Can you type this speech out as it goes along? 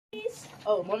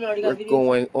Oh, Mommy already got We're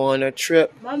going on a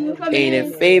trip Mommy, in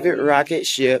a favorite rocket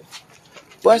ship,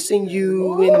 busting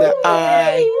you in the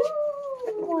eye.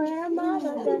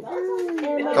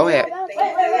 Go ahead.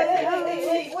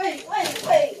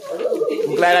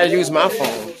 I'm glad I used my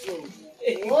phone.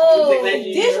 Whoa!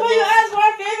 This one you asked for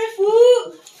our favorite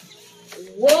food?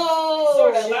 Whoa!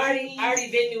 Sort of. I already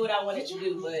been knew what I wanted to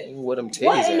do, but What them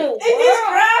titties at?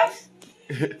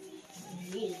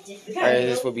 Alright,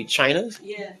 this will be China's?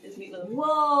 Yeah, it's meatloaf.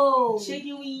 Whoa!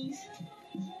 Chicken wings.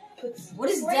 What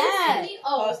is that?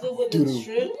 Pasta with the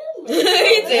shrimp.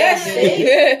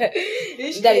 That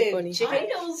is funny. Chicken.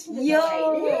 Yo!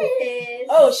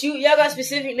 Oh shoot, y'all got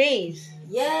specific names.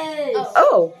 Yes!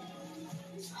 Oh.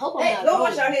 Hey, Go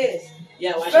wash our hands.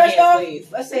 Yeah, wash First your off, hands,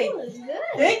 please. Let's say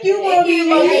thank you, Mommy.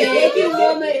 Thank you,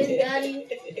 Mama and Daddy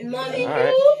and Mommy.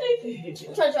 Alright. I'm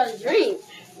trying to try the drink.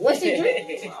 What's the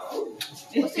drink?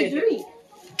 What's the drink?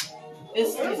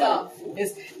 It's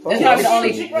probably the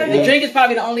only. The drink is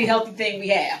probably the only healthy thing we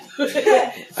have. So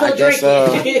I guess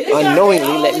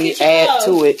unknowingly let me add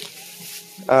to it.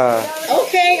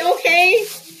 Okay.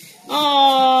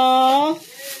 Aww.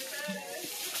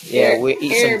 Yeah, we'll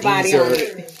eat some Everybody on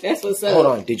dessert. it. That's what's up. Hold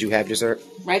on, did you have dessert?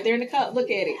 Right there in the cup.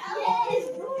 Look at it.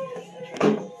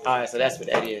 Alright, so that's what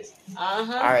that is.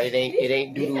 Uh-huh. Alright, it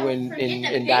ain't doo-doo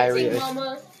and diarrhea.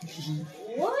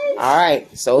 What?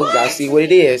 Alright, so y'all see what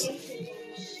it is.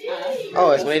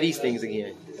 Oh, it's one of these things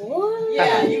again. What?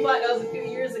 Yeah, you bought those a few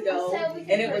years ago, and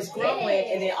it was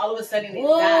growing, and then all of a sudden it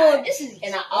Whoa, died. this is.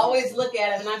 And I always look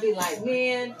at it, and I'd be like,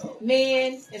 man.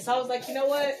 And so I was like, you know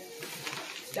what?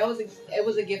 It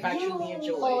was a gift I truly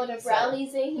enjoyed. Oh, the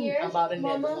brownies in here. I bought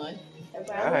another Mama? one. The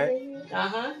brownies in here.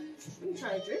 Uh-huh. I'm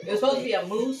trying to drink. It was supposed to be a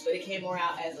moose, but it came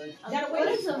around as a. What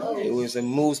is a moose? It was a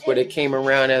moose, but it came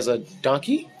around as a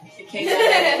donkey. It came out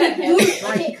as a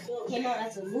drink. Came out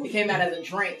as a moose. It came out as a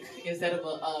drink instead of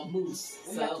a moose.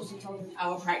 So I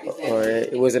will practice that. Or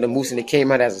it wasn't a moose and it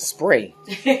came out as a spray.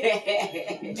 It's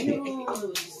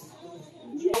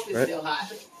still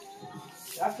hot.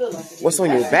 I feel like What's on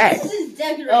your back? This is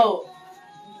decorated. Oh,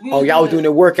 Y'all was doing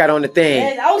the workout on the thing.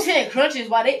 and I was hitting crunches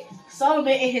while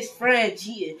Solomon and his friend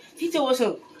cheated. He told us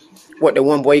some What, the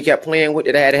one boy you kept playing with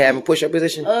that I had to have in push-up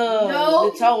position? No.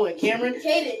 the tall one, Cameron.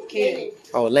 Kaden.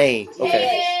 Oh, Lane.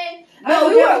 Okay. No,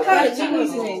 we were kind of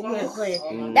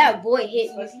playing. That boy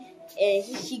hit me, and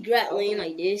he grabbed Lane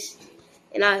like this,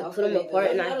 and I put him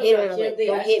apart, and I hit him. I was like,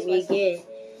 "Don't hit me again."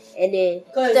 And then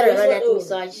instead of running after me,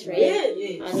 so I just ran. I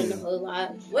didn't know a whole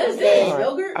lot. What is that?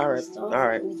 Yogurt? All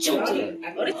right. We jumped in.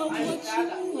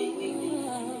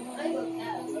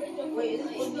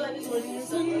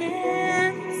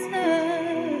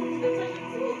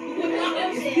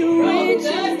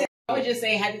 I would just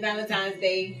say Happy Valentine's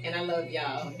Day, and I love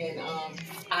y'all. And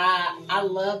I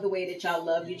love the way that y'all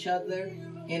love each other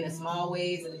in the small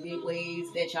ways and the big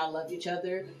ways that y'all love each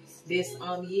other. This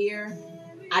year,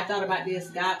 I thought about this.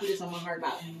 God put this on my heart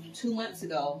about 2 months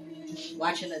ago,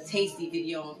 watching a tasty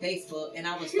video on Facebook, and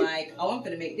I was like, "Oh, I'm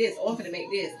gonna make this. Oh, I'm gonna make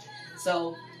this."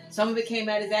 So some of it came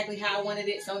out exactly how I wanted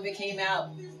it. Some of it came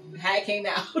out how it came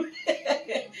out.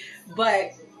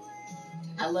 But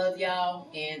I love y'all,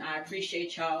 and I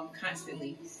appreciate y'all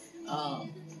constantly.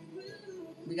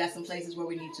 We got some places where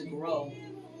we need to grow.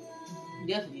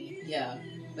 Definitely. Yeah.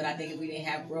 But I think if we didn't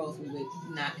have growth, we would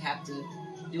not have to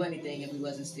do anything if we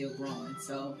wasn't still growing.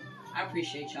 So I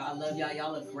appreciate y'all. I love y'all.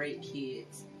 Y'all are great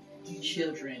kids.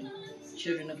 Children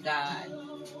of God.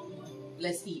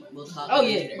 Let's eat. We'll talk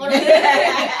later.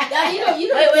 Daddy, you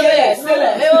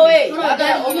know. Wait. Hold on,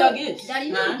 Daddy, Open your gifts. Daddy,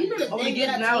 you know the thing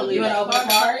that I told You you want to open a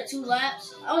card? 2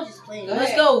 laps. I was just playing.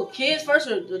 Let's go. Kids first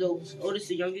or the oldest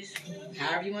to youngest?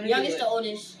 However you want to do it. Youngest to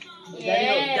oldest.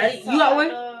 Daddy, you got one?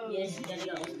 Yes, Daddy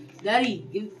got one. Daddy,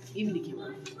 give me the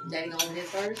camera. Daddy going his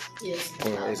first? Yes.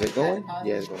 Is it going?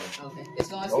 Yeah, it's going. Okay. It's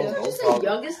going still? Don't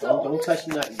Youngest to Don't touch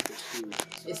nothing.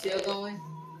 It's still going?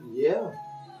 Yeah.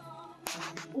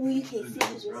 Ooh, you can't see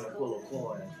this. Pull a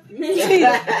quan.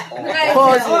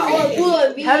 Pause.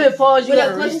 Have it pause. You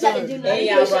gotta questions have to do And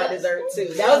y'all brought dessert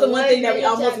too. That was the one thing that we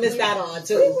almost missed out on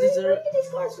too. Dessert.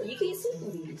 You can't see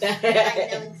these.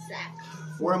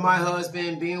 For my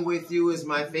husband, being with you is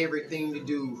my favorite thing to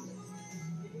do.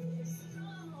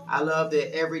 I love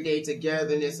the everyday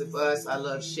togetherness of us. I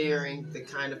love sharing the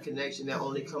kind of connection that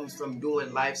only comes from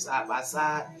doing life side by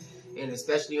side. And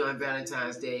especially on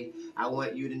Valentine's Day, I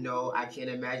want you to know I can't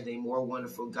imagine a more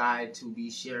wonderful guy to be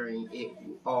sharing it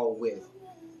all with.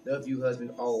 Love you,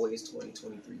 husband, always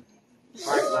 2023.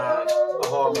 Heartline, a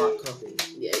Hallmark company.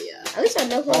 Yeah. At least I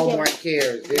know who Hallmark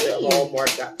cares. They're Hallmark.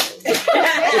 Same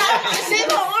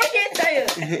Hallmark can't tell you.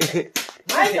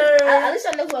 My turn. At least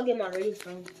I know who I get my ratings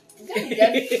from. Y'all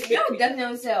definitely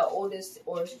don't say oldest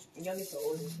or youngest or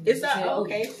oldest. It's not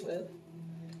okay. Well,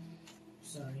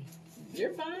 Sorry.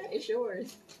 you're fine. It's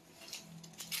yours.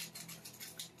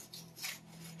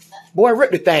 Boy,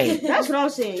 rip the thing. That's what I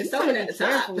was saying. It's something at the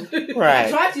top. I Right.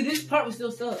 tried to. This part was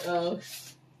still stuck.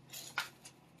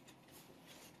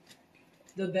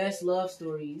 The best love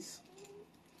stories.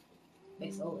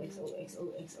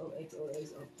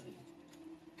 XOXOXOXOXOXO.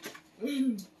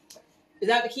 Is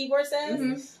that what the keyboard says?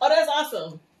 Mhm. Oh, that's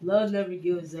awesome. Love never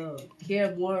gives up.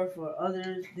 Care more for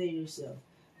others than yourself.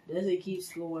 Doesn't keep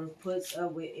score. Puts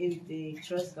up with anything.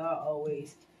 Trust God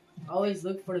always. Always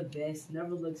look for the best.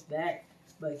 Never looks back,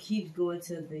 but keeps going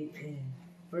to the end.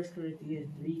 1 Corinthians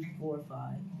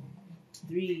 3:4-5.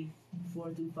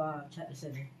 3:4-5, chapter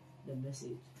 7. The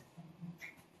message.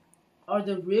 Are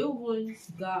the real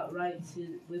ones God right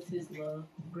with His love,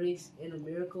 grace, and a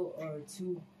miracle, or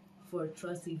two for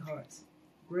trusting hearts?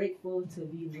 Grateful to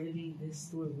be living this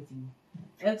story with you.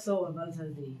 XO on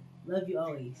Valentine's Day. Love you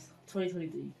always.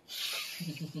 2023.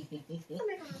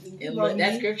 And look,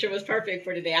 that scripture was perfect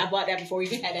for today. I bought that before we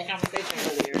even had that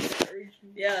conversation earlier.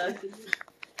 Yeah.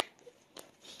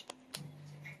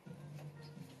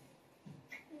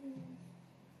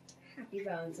 Happy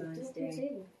Valentine's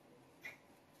Day.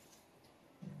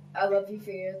 I love you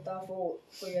for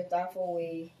your thoughtful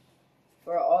way,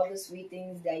 for all the sweet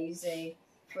things that you say,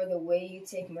 for the way you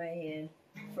take my hand,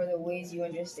 for the ways you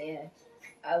understand.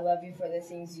 I love you for the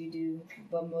things you do,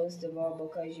 but most of all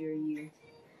because you're you.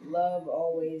 Love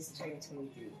always,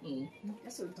 2023.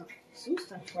 That's what I'm talking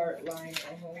Part line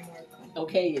and homework.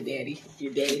 Okay, your daddy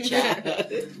child.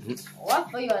 Oh, I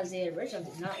feel you, Isaiah. Rich, I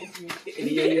did not listen.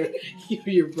 You're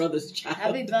your brother's child.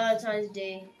 Happy Valentine's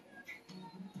Day.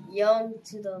 Young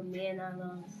to the man I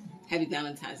love. Happy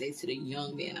Valentine's Day to the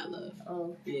young man I love.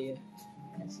 Oh, Yeah.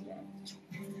 I see that.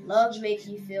 Love makes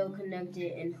you feel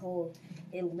connected and whole.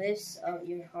 It lifts up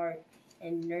your heart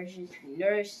and nourishes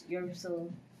your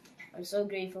soul. I'm so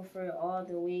grateful for all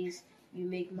the ways you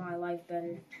make my life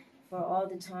better, for all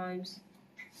the times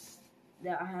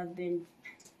that I have been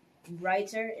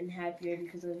brighter and happier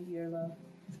because of your love.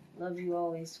 Love you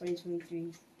always,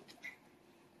 2023.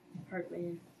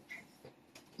 Heartland.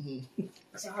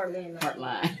 It's a Heartland.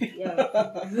 Heartline. Yeah.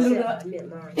 I meant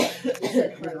mine. It's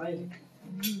a Heartland.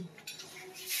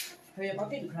 Hurry up, I'll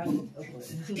get the crowd.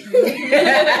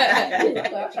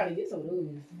 I'm trying to get some of those.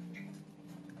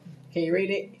 Can you read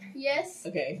it? Yes,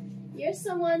 Okay. you're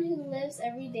someone who lives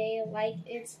every day like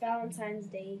it's Valentine's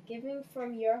Day, giving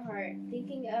from your heart,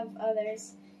 thinking of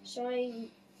others,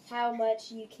 showing how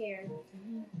much you care.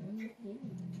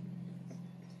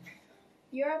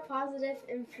 You're a positive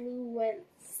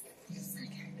influence. I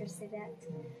can't say that.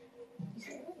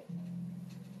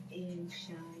 And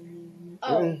shining.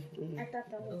 Oh, I thought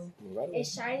that was a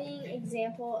shining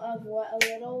example of what a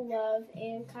little love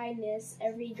and kindness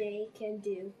every day can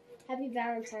do. Happy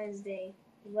Valentine's Day.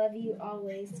 Love you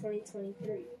always,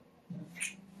 2023.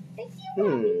 Thank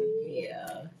you.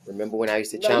 Yeah. Remember when I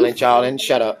used to challenge y'all and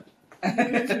shut up?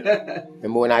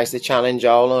 Remember when I used to challenge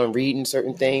y'all on reading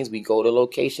certain things? We go to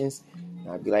locations and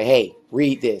I'd be like, hey,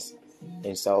 read this.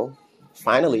 And so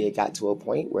finally it got to a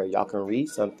point where y'all can read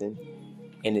something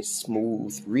and it's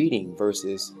smooth reading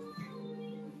versus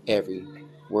every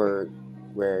word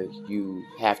where you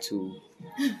have to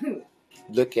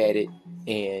look at it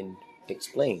and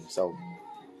explain. So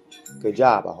good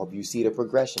job. I hope you see the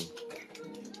progression.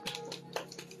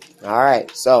 All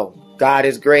right. So God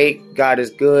is great. God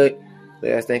is good.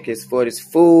 Let us thank His for this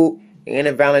food and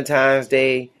the Valentine's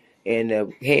Day and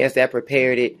the hands that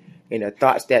prepared it and the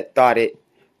thoughts that thought it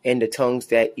and the tongues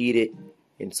that eat it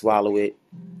and swallow it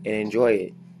and enjoy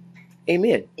it.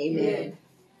 Amen. Amen.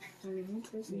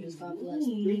 Just got blessed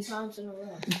 3 times in a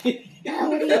row.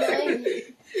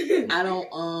 I don't.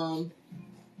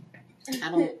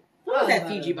 What was that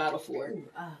Fiji bottle for?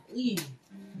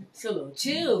 So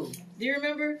chill. Do you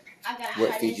remember I got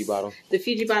What Fiji bottle? the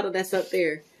Fiji bottle that's up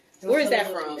there? Where is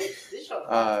that from?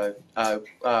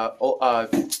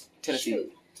 Tennessee.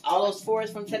 Shoot. All those 4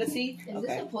 is from Tennessee. Is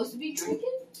this supposed to be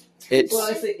drinking? It's Well,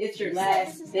 it's your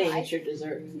last thing. It's your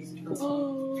dessert.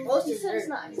 Oh, she said it's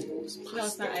not ice cream. No,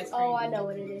 it's not ice cream. Oh, I know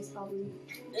what it is, probably.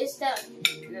 It's that.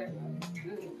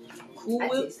 Cool I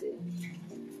Whip. taste it.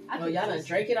 Oh, y'all done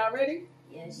drank it already?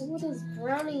 Yes. What is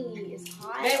brownie? It's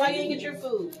hot. Hey, why you didn't get your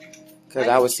food? because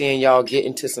I was seeing y'all get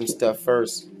into some stuff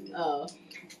first. Oh.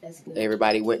 That's good.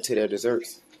 Everybody went to their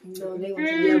desserts. No, they want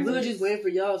Yeah, we were just waiting for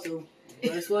y'all, so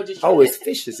might as well just. Oh, it's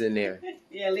fishes in there.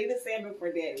 Yeah, leave the salmon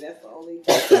for Daddy. That's the only.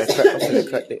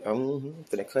 I'm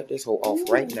gonna cut this whole off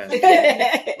right now.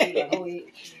 Oh,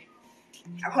 wait.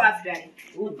 I call after Daddy.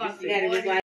 Ooh, Daddy was like,